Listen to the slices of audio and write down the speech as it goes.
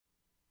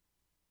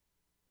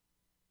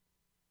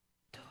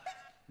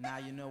Now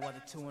you know what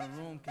the two in a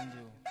room can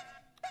do,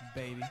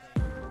 baby.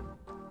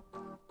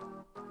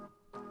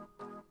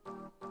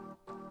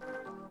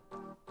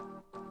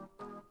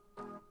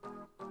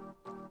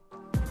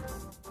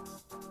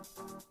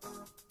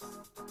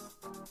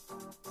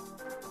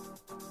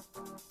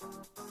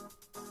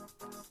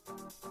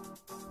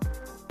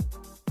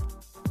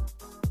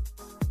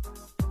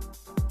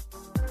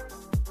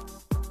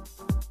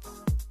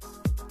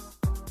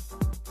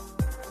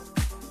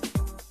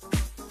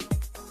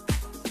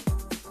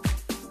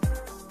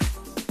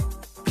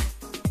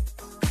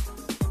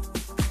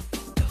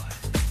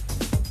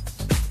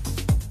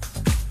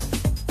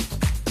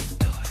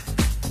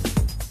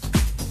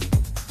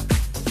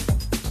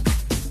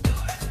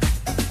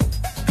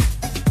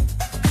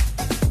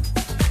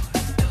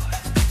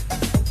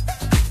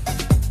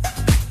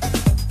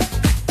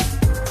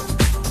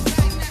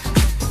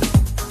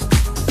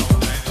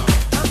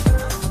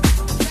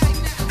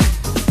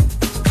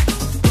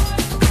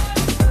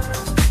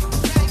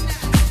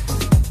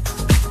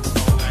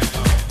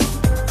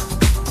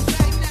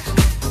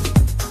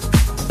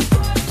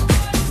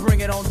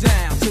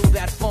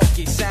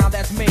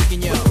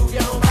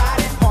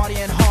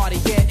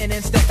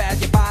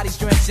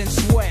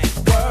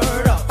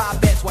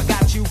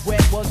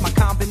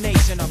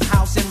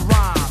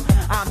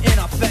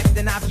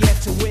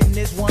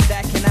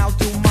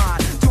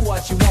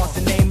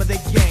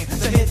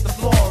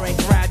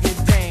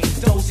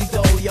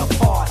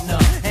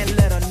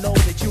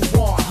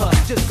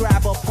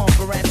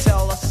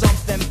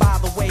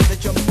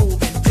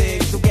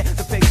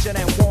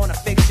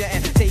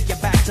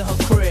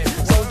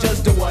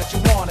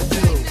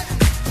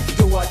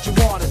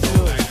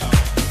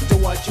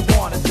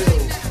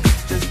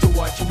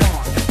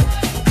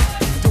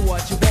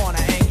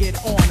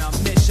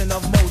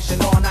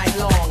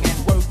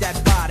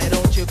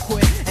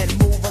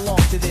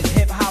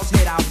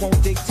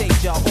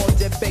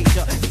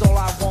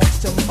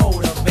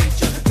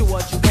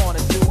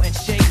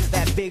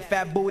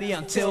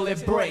 Until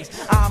it breaks,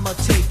 I'ma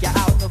take you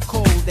out the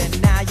cold,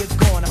 and now you're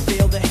gonna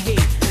feel the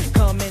heat.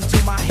 Come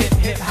into my hip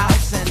hip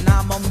house, and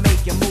I'ma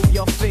make you move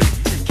your feet.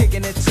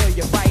 Kicking it till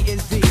your right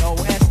is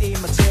VOCE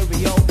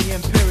material, the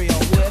imperial.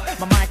 With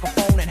my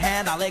microphone in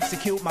hand, I'll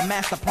execute my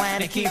master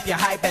plan and keep you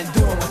hype and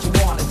doing what you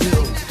wanna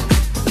do.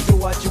 Do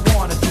what you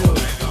wanna do.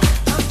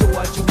 Do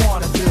what you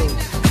wanna do.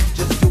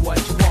 Just do what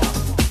you want.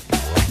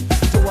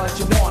 Do what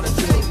you wanna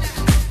do.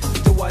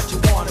 Do what you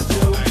wanna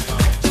do.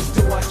 Just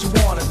do what you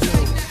wanna do.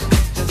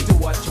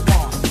 What you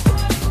want.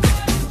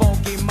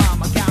 Funky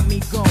mama got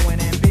me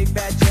going, and Big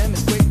Bad Jim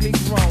is quickly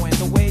growing.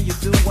 The way you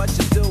do what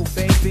you do,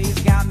 baby,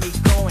 it's got me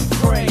going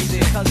crazy.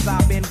 Cause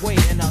I've been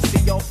waiting to see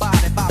your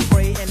body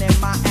vibrating in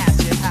my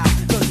acid house.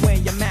 Cause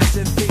when your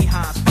massive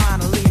behinds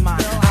finally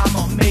mine,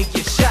 I'ma make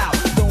you shout.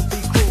 Don't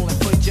be cruel and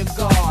put your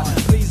guard.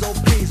 Please, oh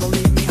please, don't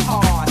leave me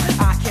hard.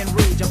 I can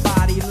read your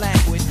body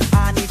language.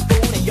 I need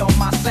food and you're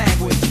my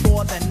sandwich.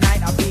 For the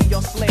night I'll be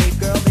your slave,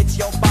 girl. It's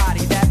your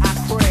body that I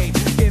crave.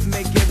 Give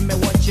me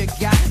what you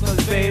got,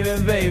 cause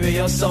baby,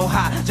 you're so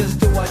hot. Just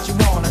do what you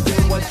wanna, do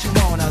what you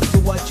wanna, do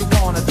what you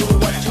wanna, do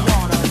what you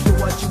wanna, do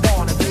what you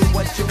wanna, do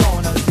what you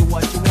wanna, do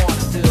what you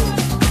wanna do.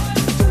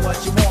 Do what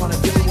you wanna,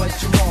 do what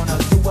you wanna,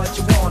 do what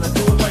you wanna,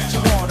 do what you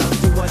wanna,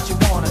 do what you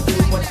wanna, do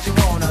what you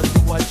wanna, do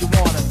what you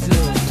wanna do.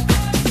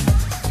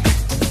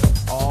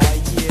 Oh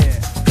yeah,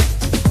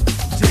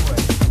 do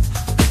it.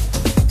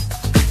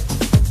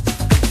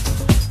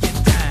 Get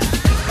down.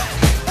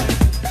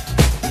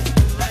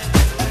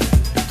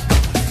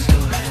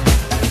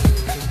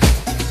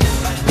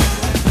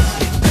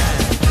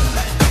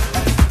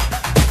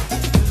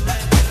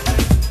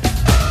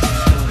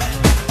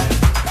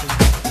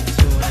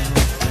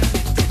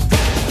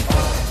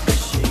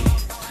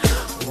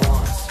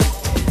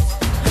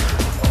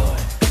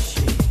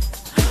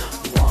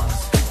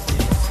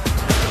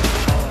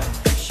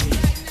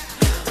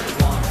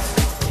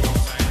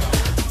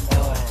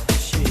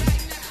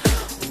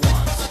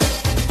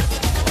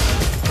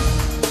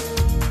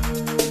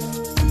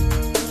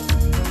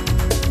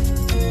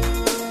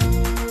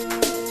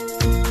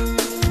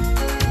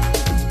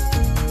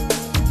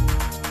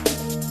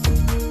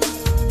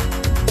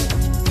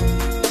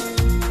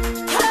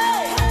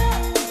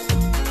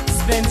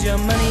 Your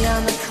money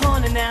on the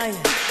corner now, you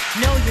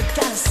know you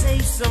gotta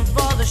save some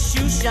for the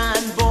shoe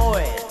shine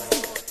boys.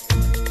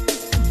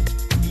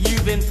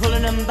 You've been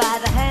pulling them by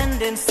the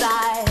hand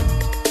inside,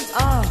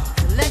 oh,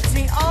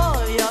 collecting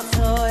all your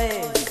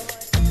toys.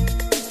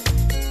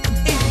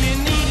 If you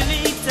need to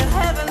lead to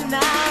heaven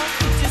now,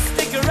 just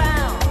stick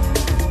around,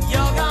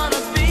 you're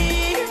gonna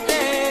be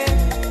there.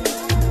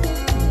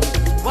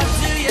 What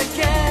do you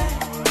care?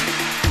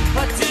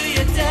 What do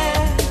you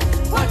dare?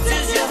 What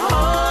does your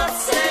heart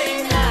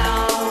say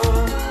now?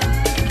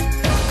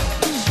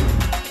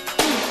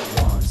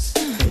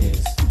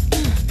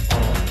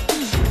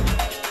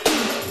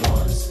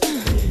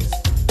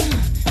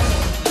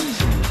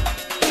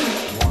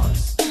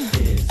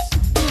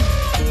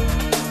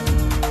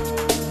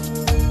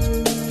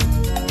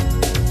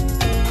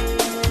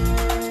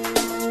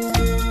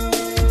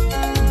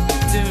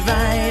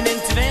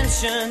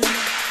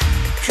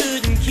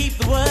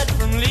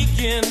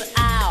 freaking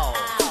out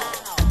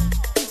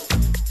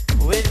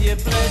with your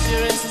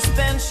pleasure in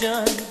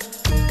suspension,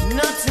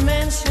 not to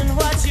mention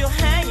what you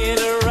hang it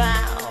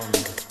around.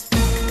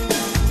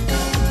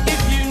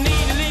 If you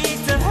need a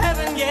lead to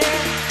heaven, yeah,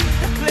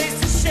 a place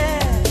to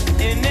share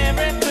in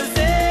every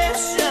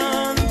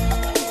possession.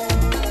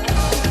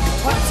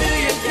 What do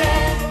you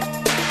care?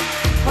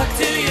 What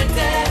do you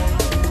dare?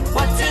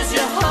 What does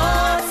your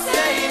heart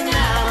say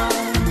now?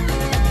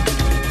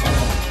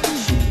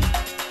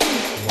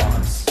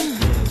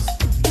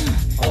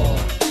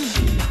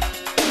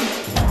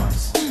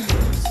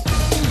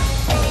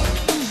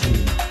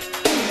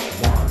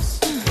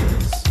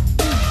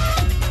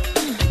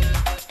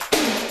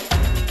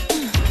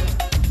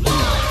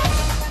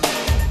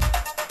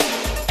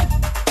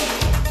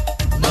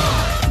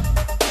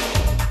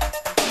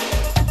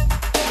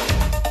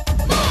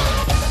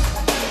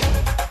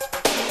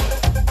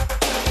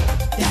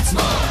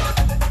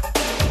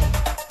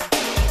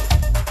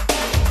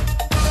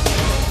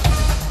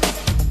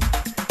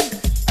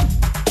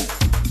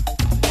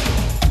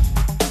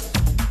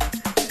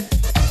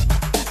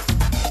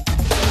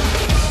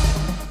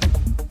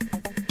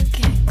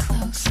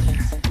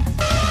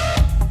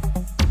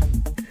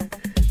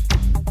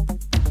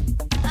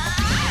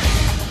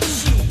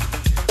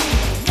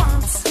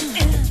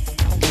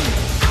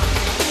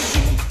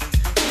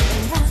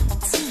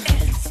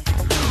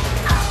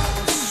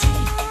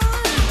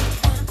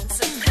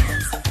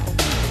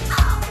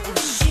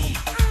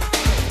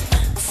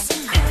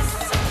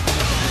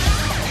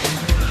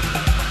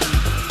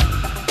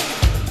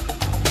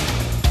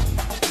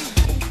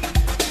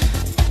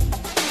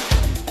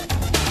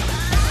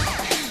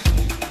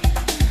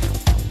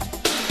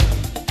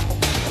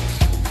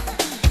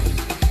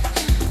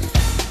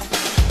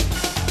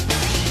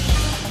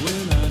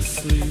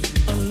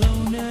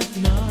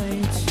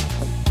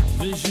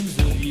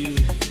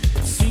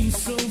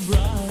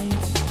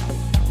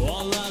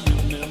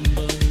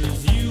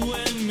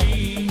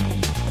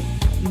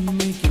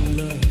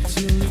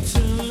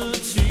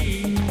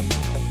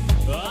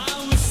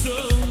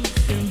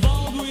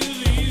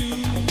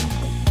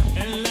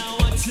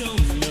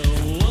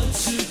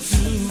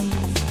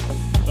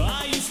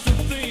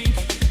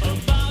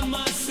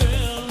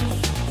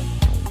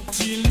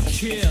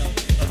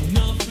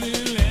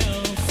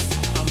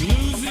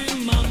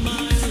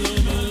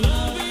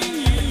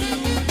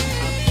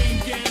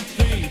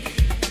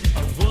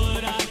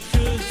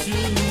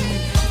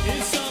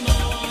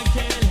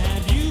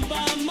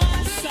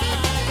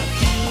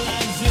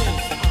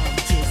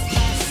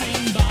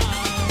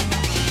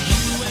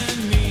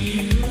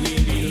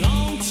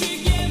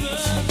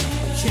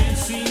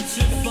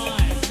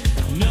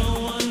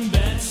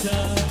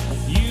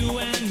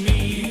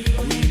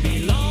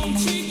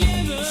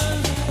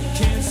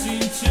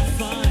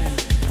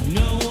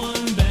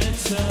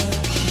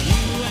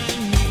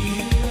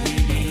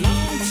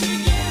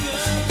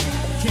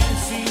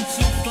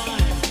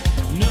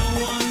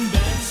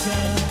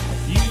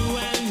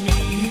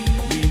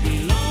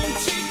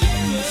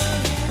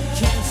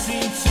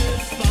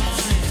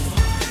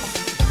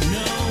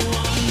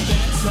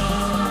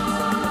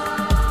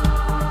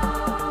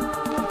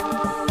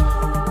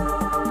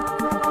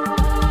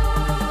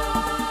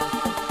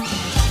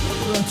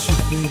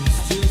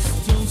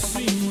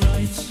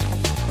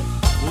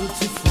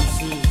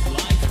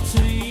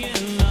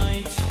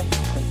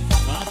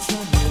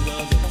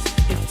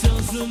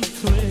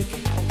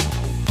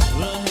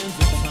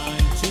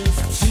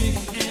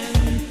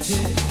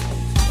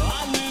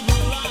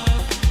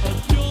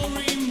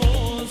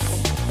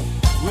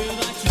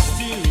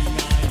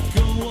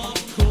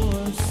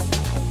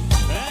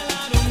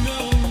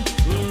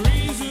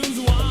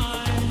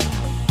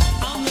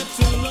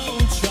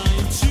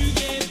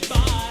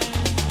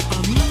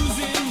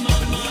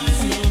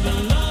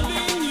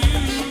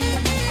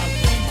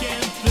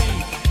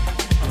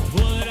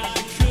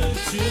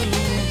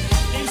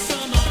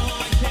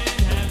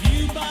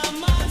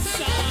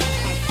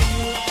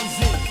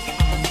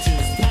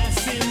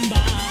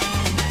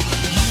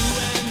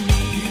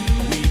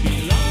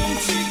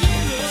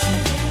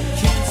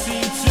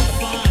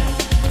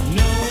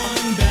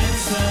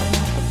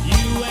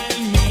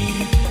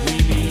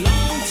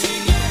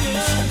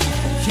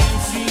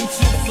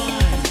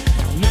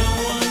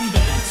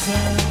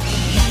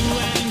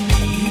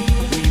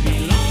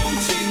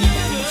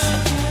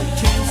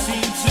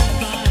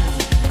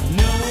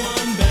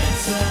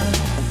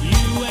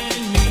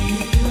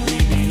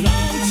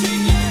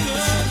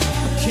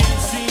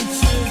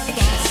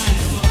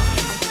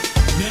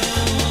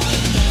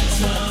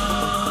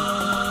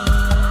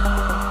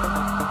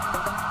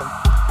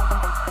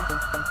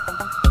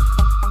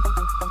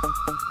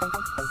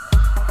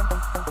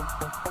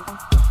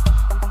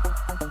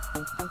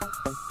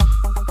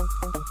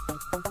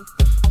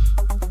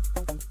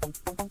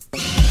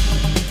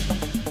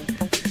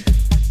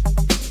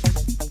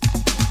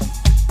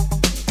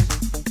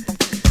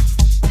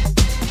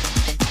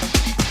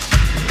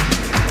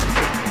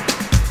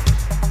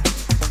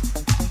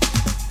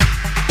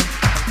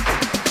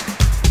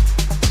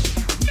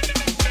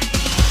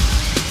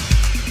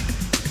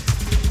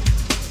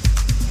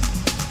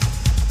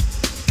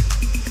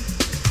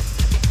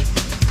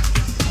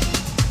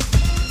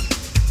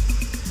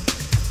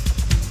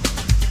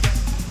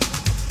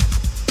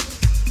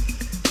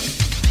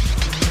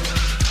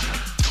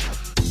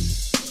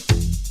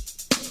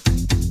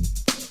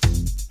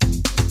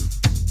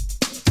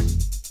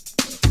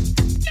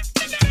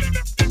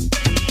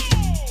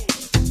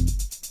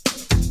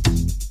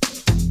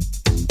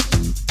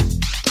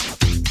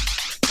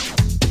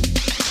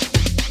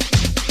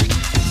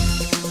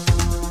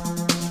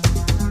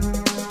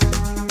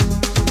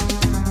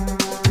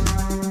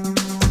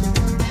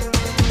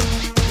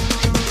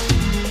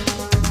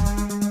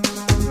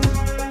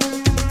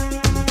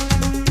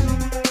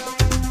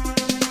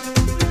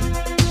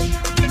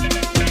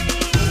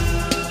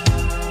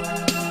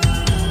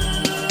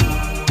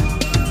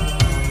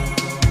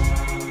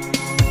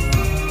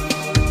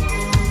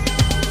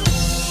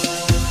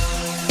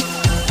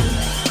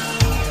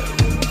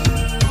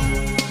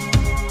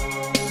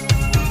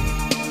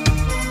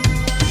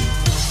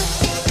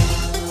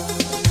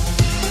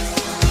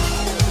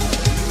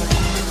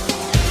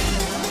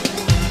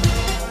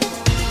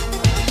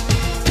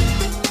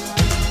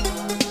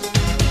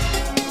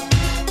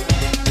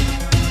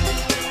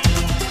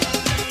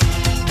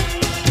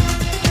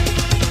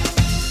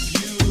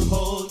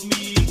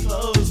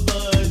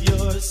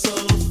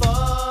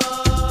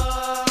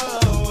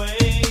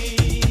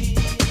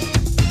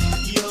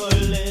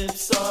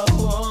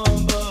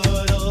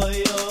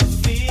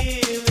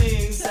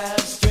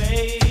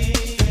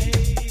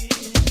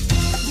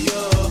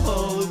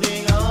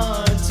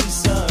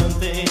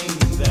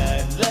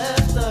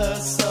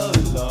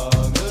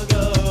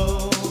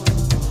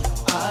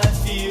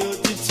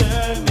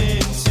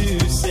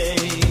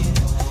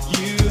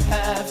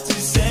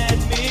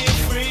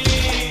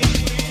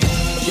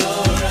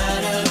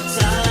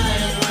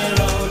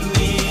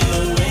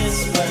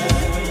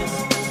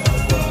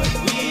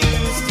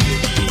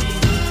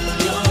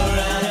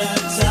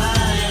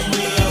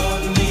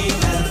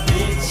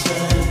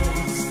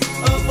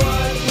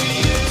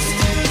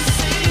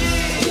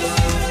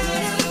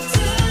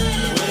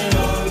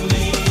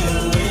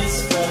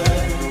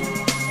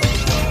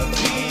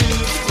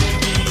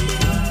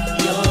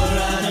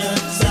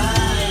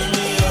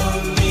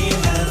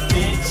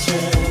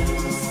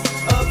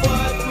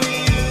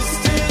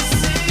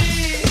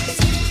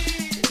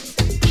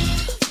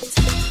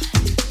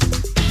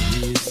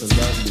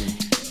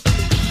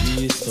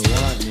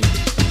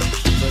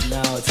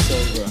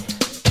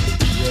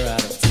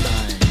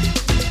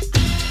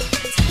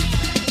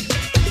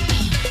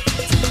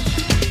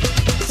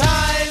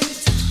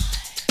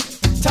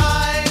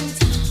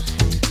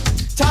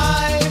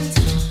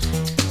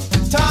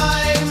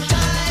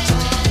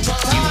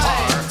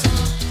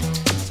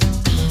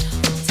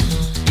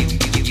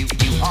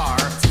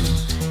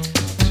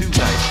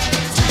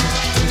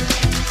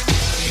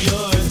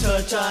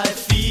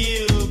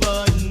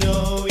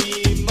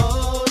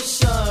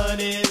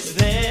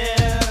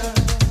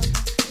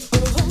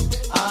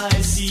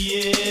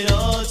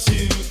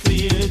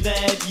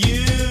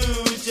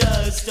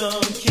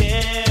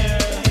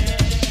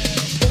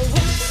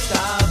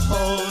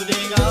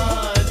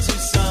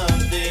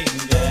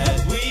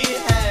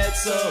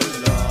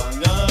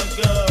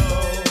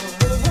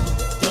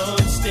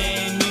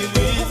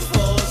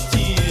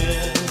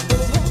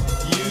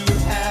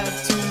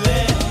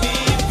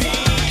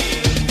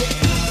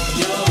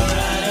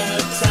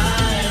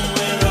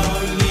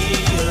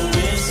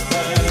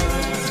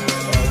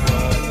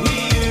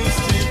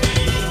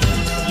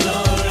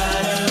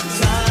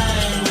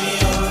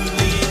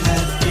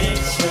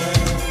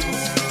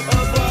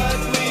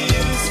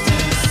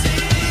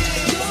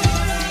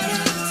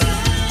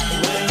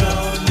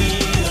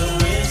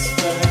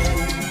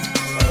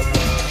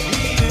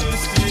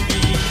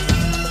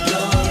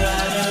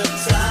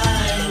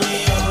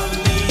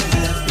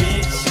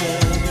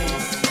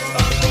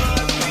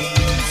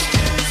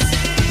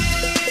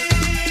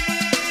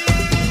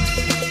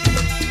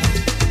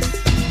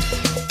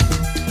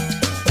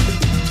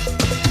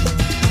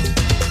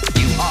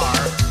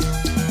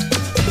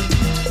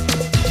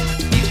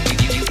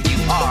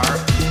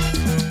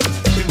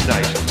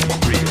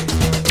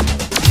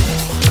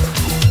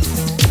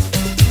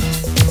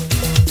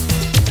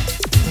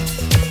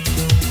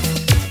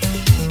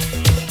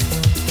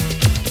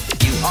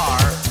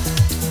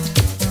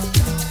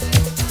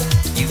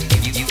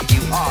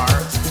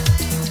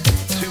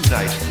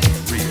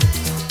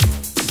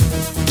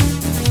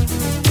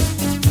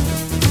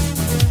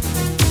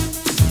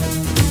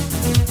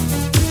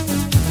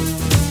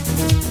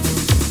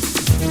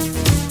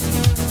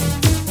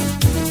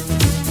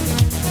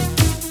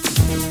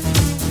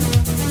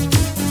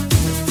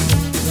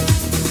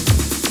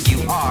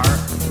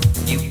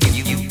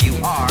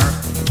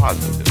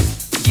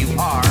 positive. You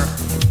are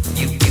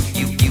too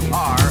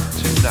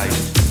nice.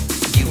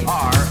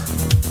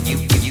 You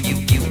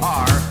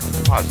are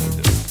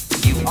positive.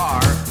 You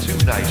are too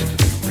nice to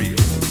be real.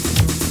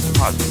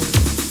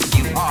 Positive.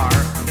 You are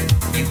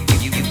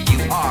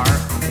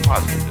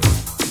positive.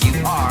 You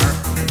are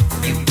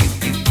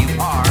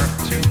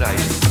too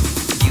nice.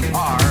 You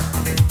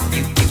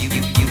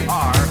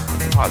are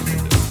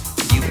positive.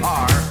 You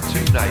are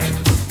too nice to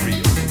be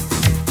real.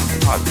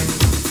 Positive.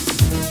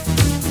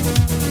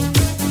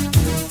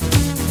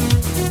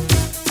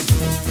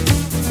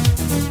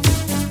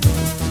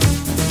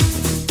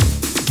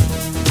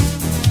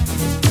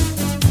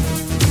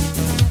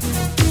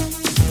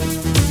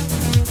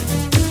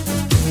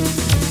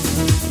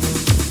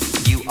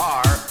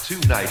 Too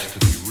nice to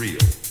be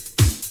real.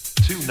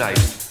 Too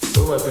nice.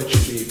 Oh, I bet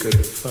you'd be a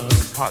good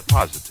fuck.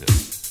 Positive.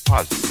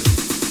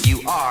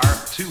 You are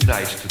too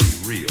nice to be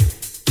real.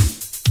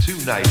 Too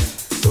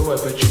nice. Oh, I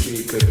bet you'd be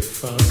a good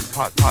fuck.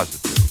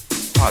 Positive.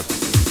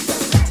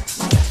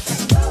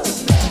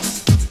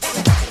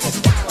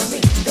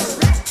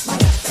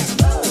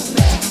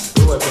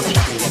 Oh, I bet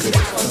you'd be a good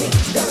fuck.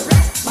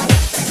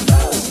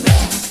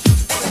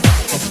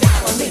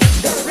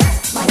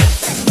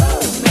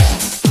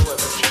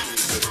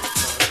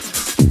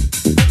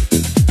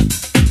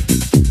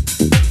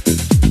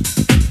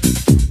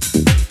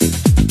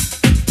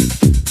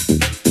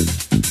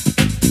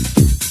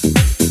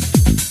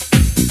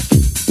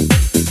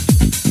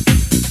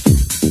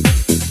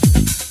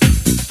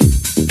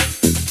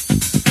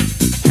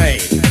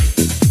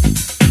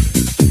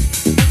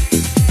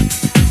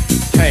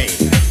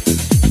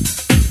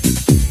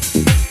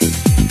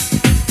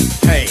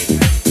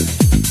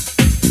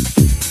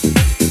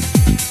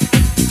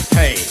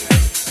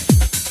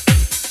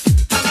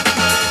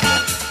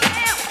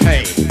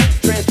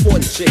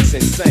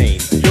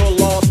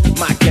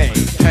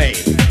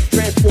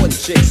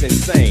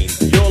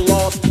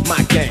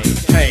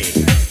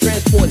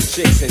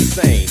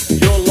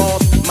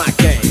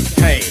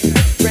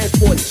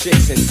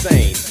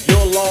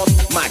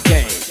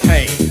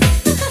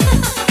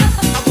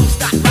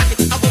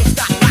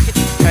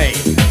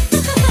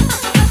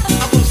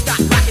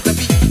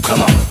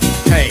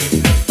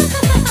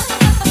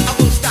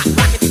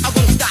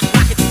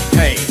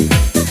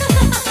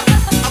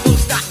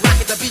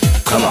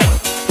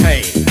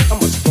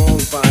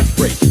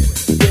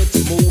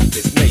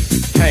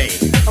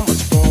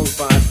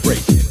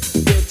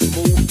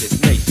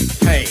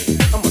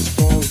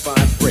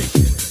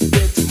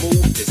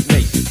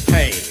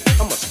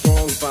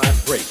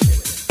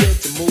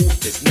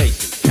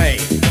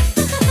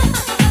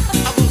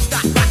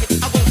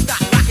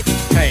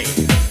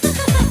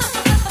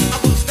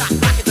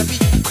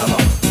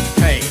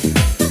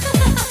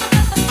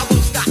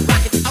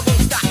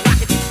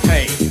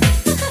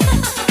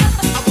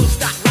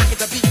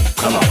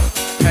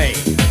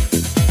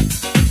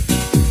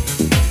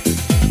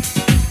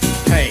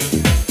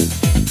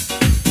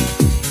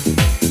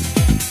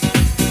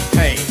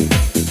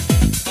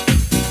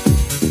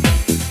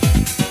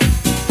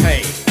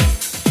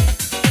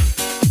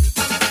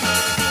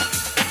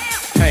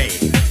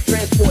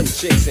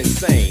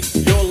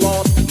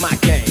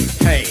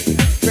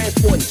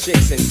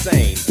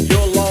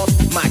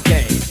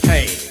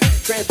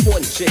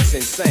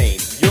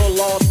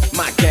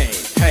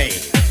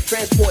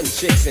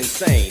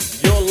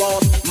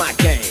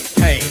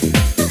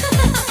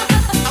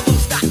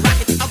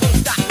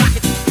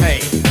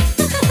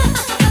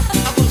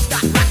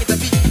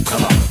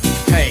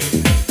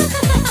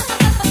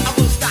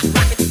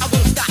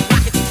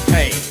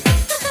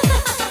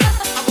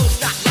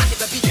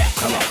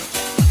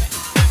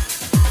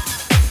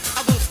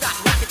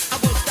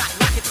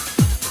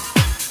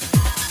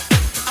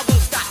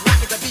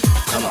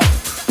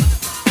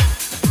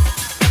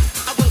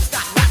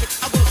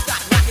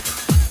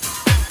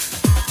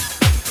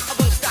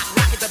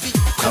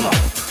 Come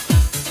on.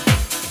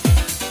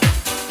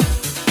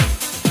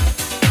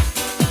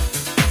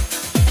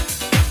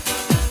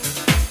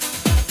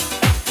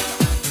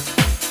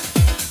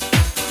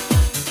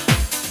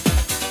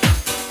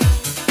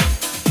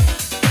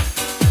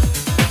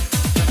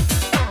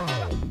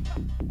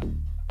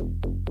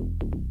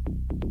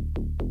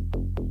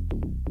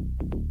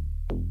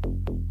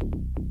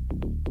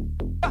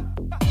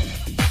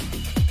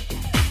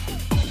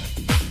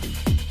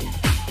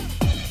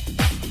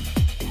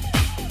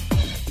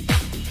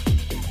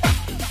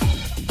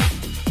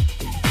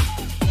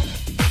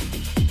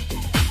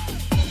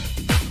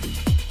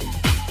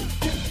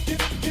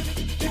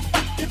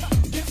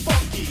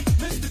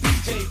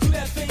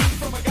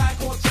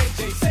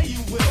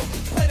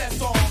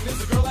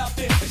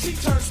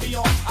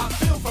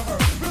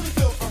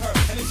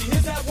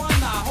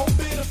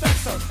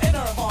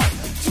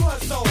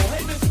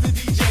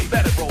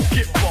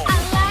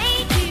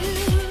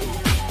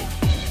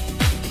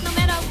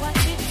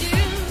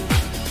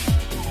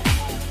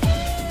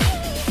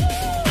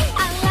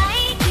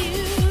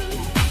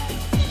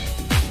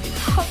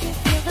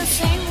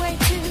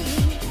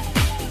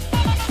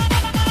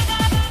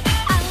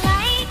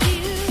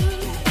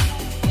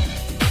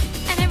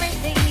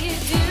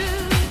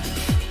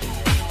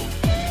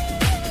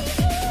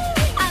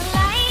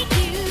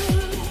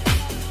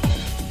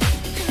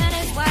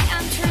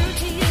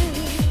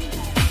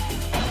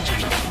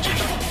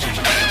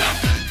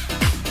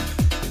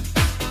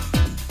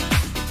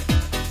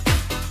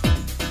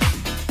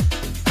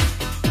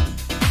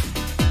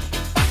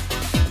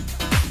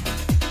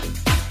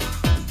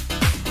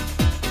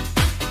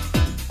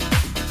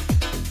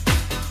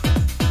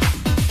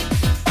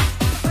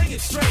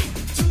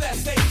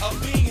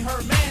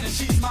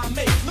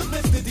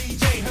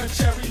 her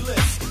cherry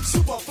lips.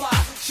 Super fly,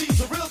 she's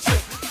a real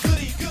chick.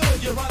 Goody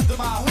good, you're under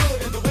my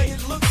hood. And the way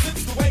it looks,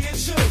 it's the way it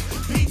should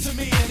be to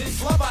me. And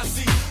it's love I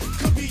see,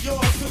 could be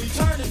yours till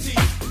eternity.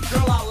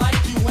 Girl, I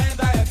like you and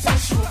I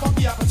attest you. A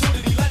funky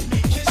opportunity, let me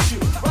kiss you.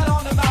 Right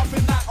on the mouth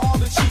and not on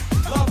the cheek.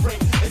 Love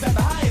rate is at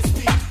the highest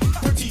peak.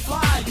 Pretty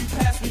fly, you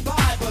pass me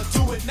by, but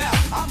do it now.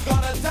 I'm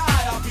gonna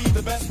die, I'll be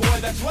the best boy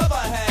that you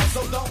ever had.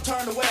 So don't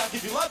turn away, I'll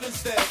give you love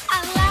instead. I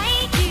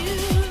like you,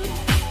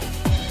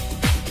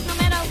 no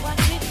matter what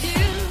you do.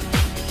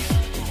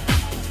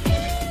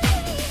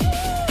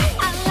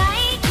 I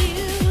like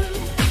you,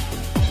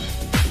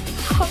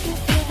 hope you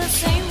feel the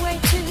same way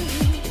too.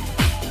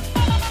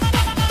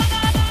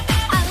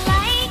 I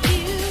like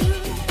you,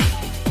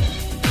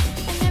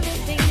 and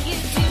everything you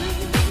do.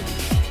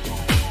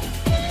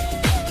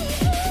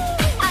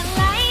 I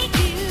like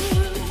you,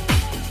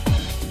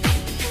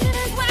 and that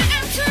is why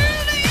I'm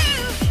true to you.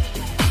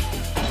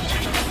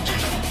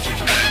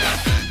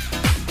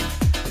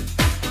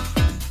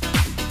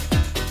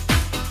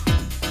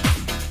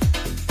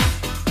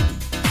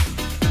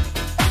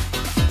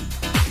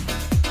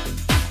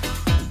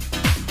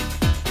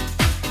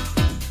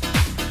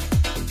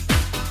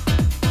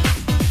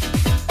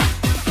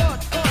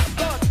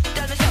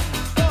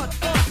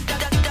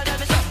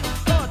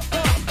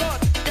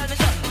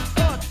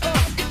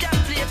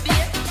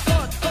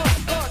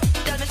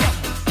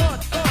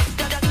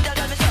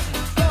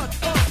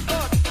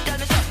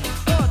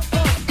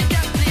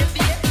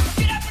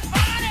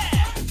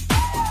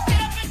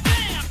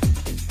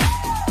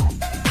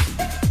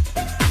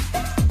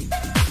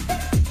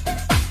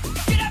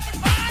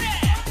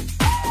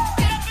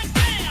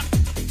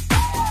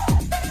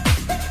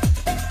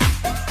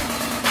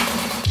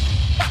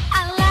 I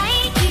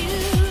like you,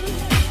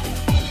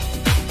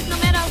 no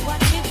matter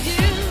what you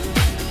do.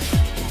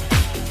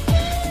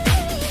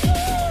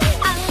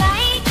 I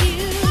like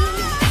you,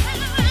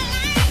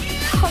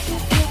 hope you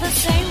feel the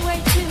same way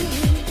too.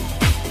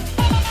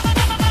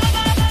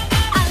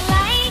 I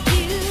like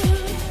you,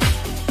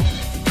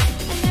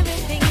 and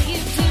everything you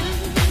do.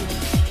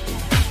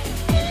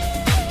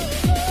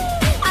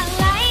 I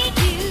like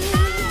you,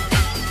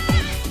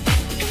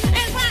 and that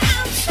is why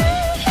I'm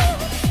true.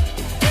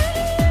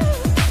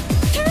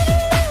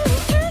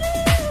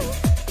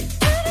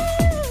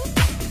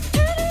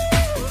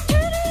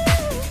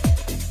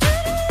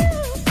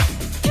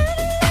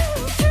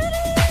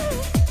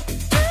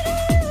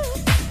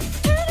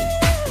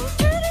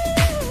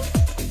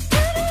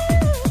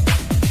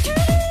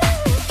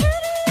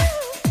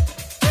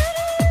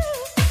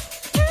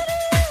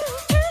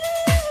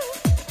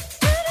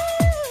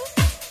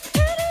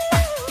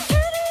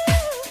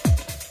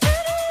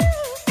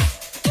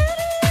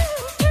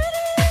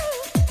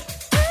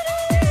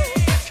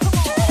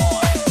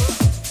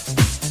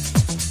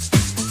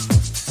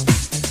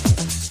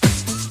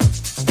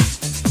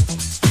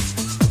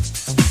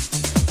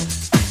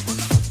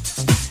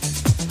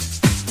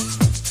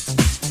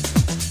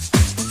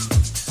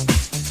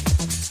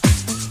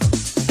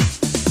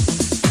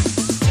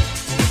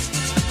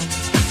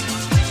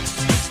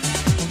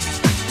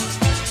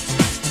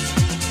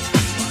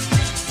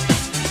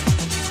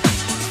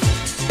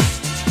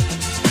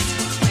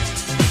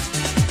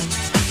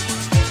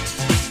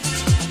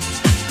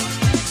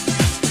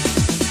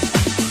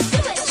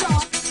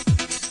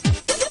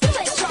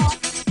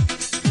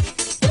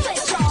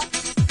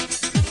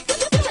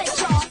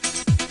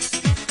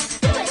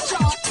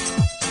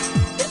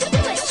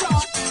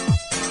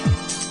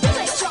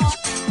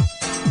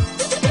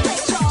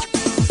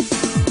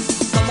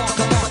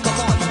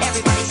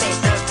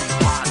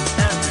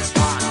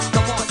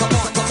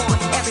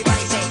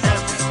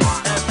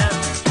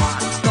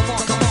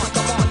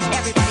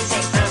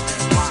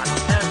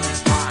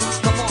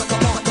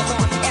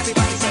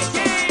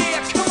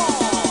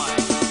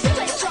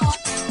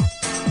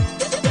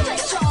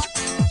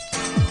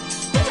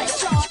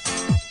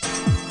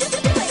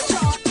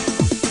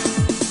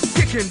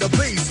 Kicking the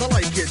bass, I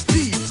like it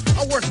deep.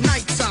 I work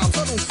night times,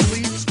 I don't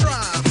sleep.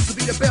 Strive to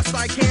be the best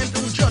I can.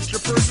 Don't judge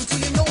your person till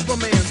you know the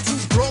man. Two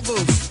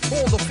brothers,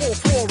 all the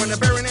 4-4, and a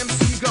Baron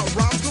MC got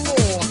rhymes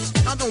galore.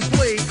 I don't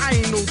play, I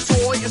ain't no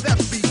toy, and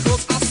that's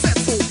because I said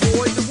so,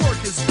 boy. The work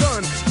is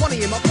done,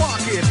 money in my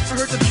pocket. I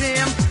heard the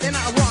jam, and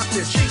I rocked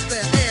it. Shake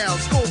that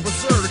ass, go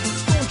berserk.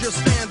 Don't just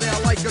stand there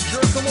like a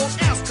jerk. Come on,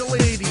 ask a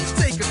lady,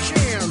 take a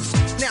chance.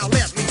 Now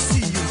let me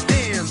see you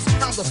dance.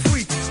 I'm the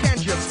freak, can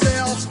you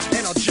tell?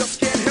 And I just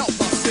can't help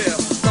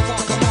myself. Come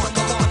on, come on,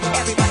 come on,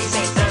 everybody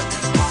say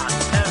come on,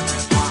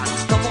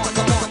 come on,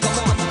 come on, come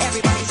on,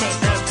 everybody say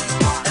come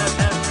on,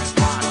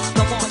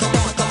 come on, come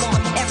on, come on,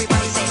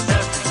 everybody say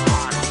come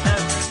on,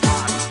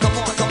 come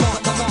on, come on,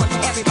 come on,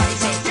 everybody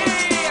say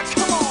yeah,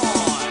 come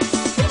on.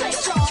 You play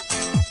strong,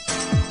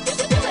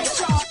 you play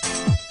strong,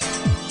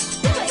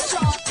 you play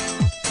strong,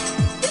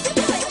 you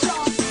play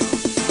strong.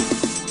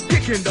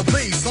 Kicking the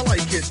bass, I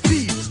like it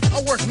deep. I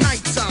work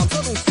night times,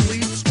 I don't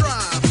sleep.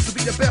 Strive to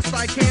be the best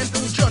I can.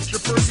 Don't judge your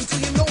person till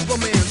you know the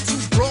man.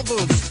 Two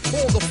brothers,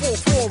 all the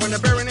 4-4, and a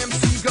Baron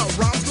MC got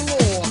rhymes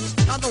galore.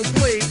 I don't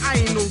play, I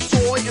ain't no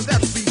toy, and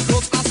that's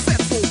because I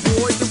said so,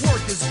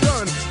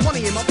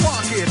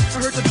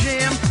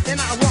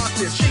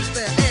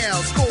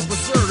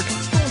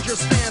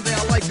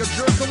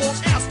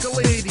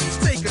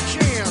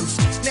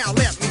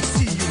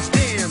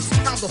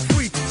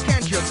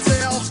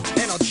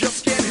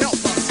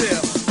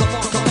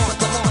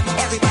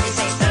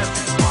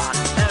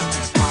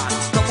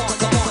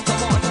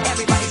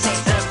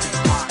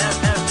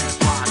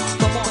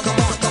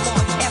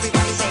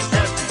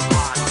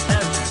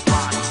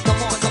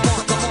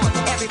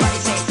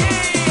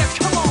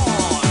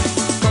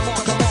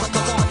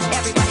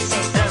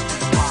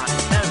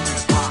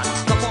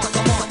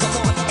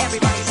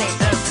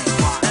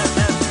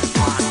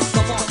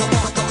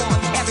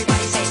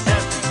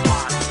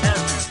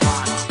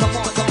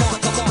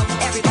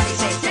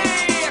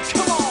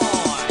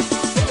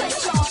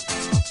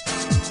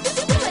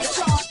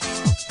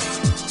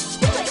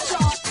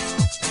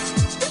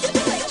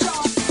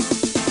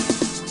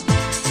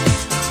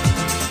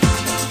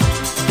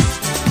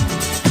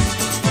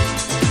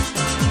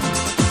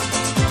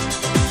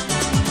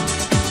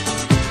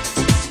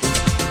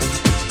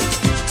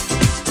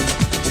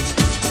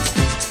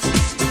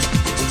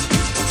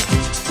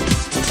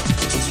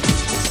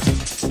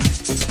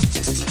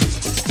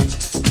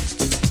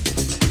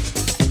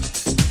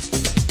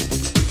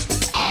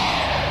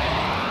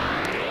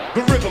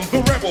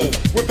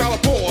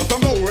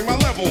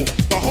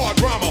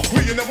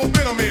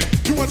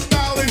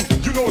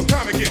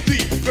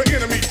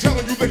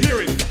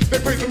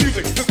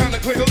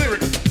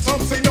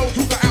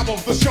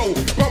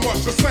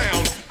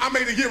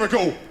 year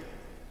ago.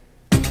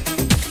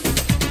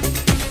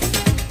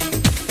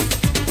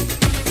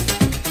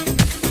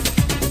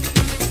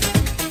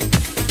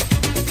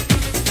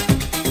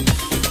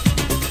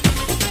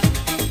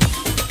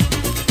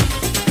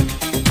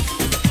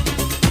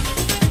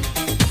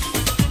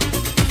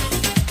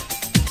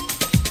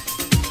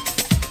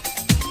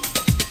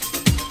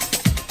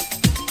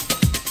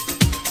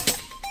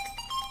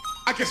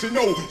 I guess you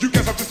know, you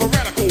guess I'm just a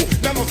radical.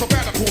 Now no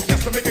sabbatical,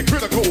 just to make it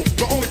critical.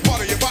 The only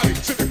part of your body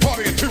should be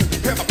partying too.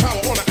 Have the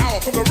power on an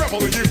hour from the rebel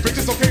in you.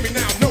 Bitches okay me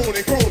now, known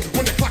and grown.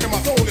 When they clock in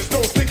my zone, there's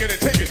no stinking and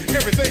taking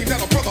everything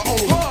that a brother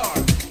owns.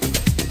 Hard.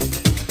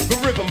 The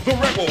rhythm, the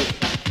rebel.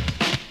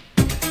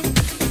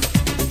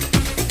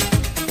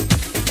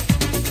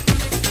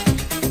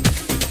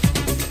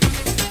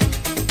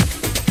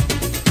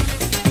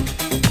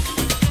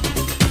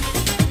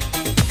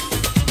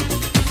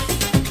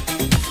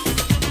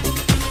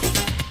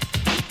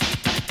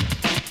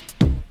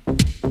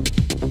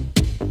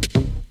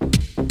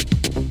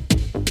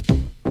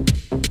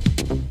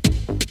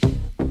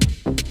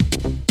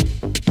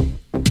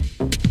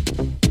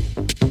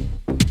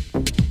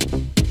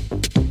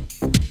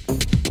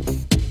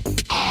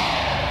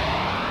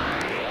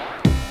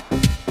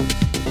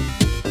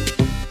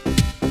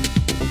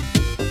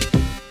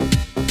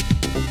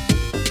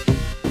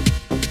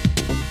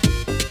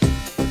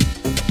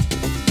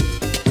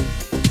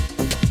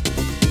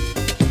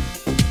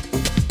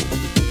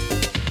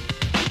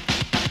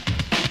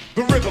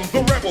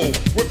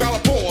 Without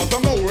a pause,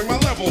 I'm lowering my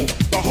level.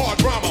 The hard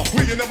drama,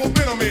 where you never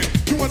been, I'm in.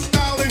 Too much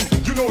styling,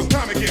 you know it's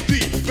time to get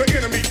deep. The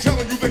enemy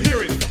telling you to hear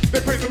it.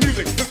 They praise the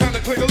music, it's time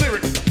to play the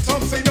lyrics.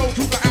 Some say no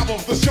to the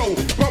album, the show,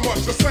 but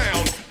much the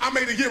sound I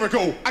made a year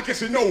ago. I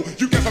guess you know,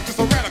 you guess I'm just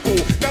a radical.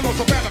 Now no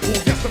sabbatical,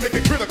 yes to make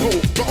it critical.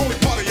 The only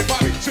part of your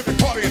body should be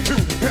partying too.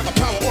 Have the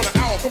power on an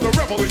hour from the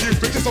rebel in you.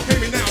 Bitches okay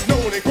me now,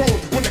 known and grown.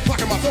 When they clock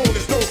in my zone,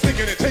 there's no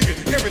stinking and taking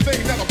everything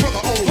that a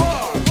brother owns.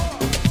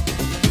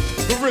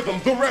 The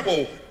rhythm, the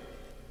rebel.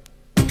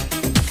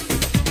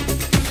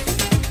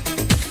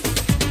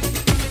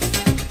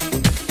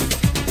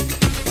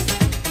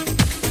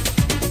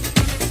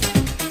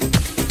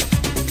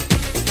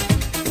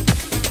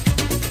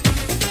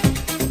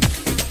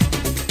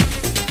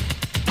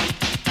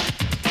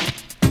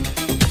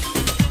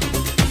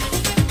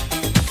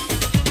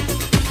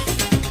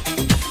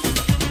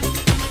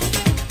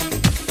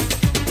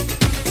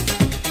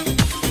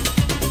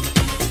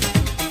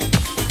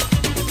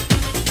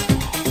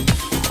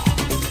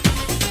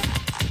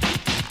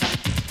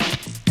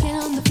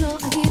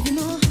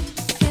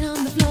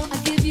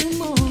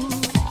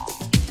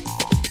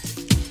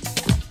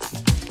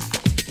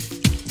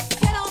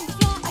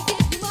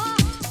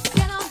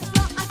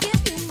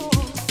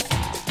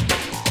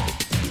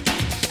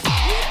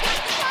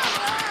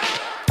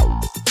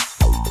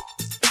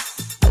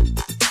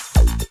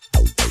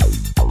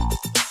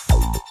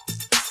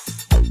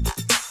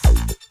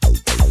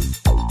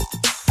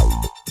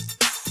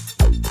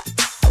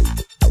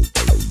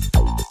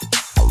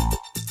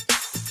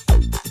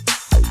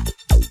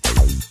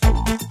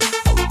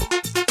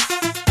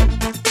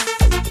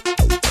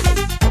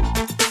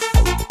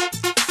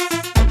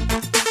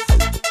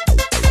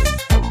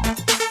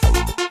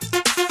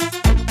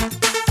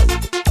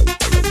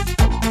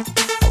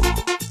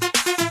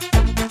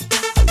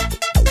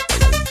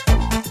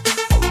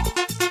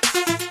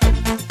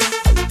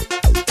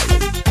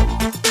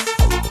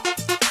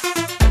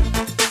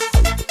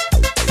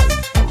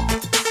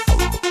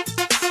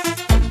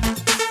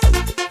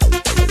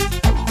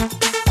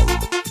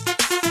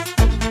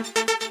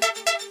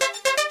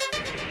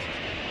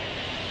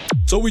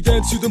 So we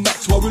dance to the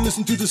max while we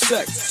listen to the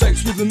sex.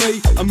 Sex with an A,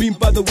 I mean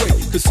by the way,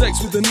 cause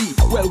sex with an E,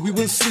 well we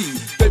will see.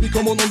 Baby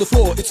come on the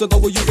floor, it's a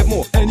double, you get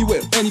more.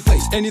 Anywhere, any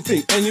place,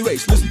 anything, any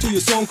race. Listen to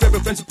your song, grab your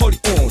friends and party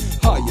on.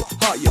 Higher,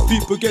 higher,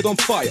 people get on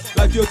fire.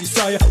 Like your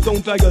desire,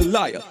 don't like a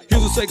liar.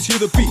 Hear the sex, hear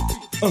the beat,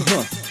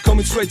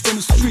 coming straight from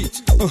the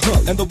street,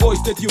 and the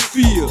voice that you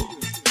feel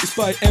is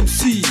by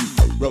MC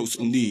Rose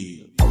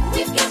O'Neal.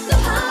 We've got the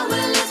power,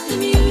 let the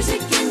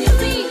music in your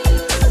feet.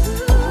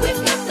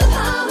 We've got the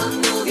power,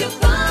 move your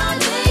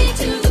body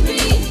to the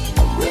beat.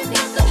 We've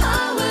got the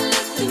power,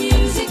 let the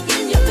music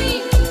in your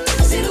feet.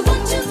 Say the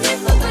 1, 2, 3,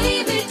 4,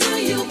 baby, do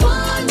you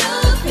wanna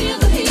feel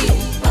the heat?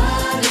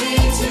 Body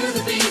to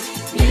the beat,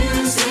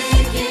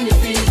 music in your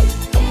feet.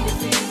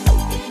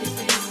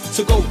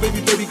 So go,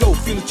 baby, baby, go,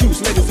 feel the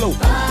juice, let it flow.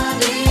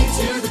 Body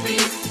to the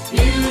beat,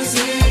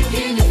 music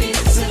in your feet.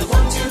 Say the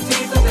 1, 2,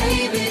 3, 4,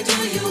 baby, do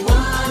you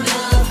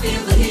wanna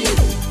feel the heat?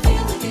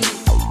 Feel the heat.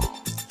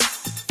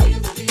 Feel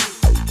the heat.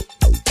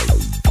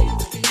 Feel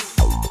the heat.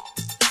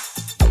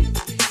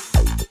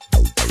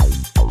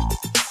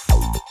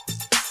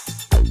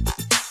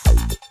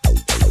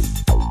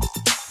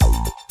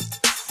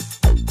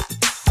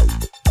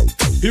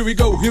 Here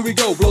we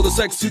go, blow the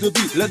sex to the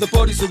beat. Let the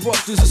bodies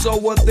rock, this is all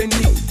what they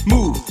need.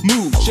 Move,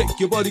 move, shake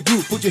your body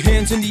groove. Put your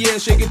hands in the air,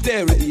 shake it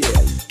there in the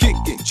air.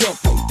 Kicking,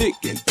 jumping,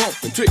 digging,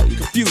 pumping, tricking,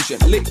 confusion,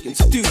 licking,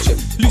 seduction.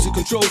 Losing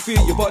control,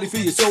 feel your body,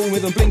 feel your soul.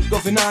 With a blink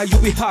of an eye,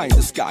 you'll be high in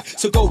the sky.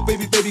 So go,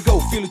 baby, baby, go,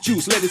 feel the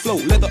juice, let it flow.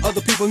 Let the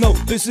other people know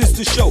this is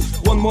the show.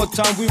 One more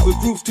time, we will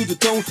groove to the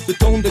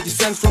tone that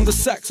descends from the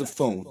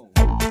saxophone.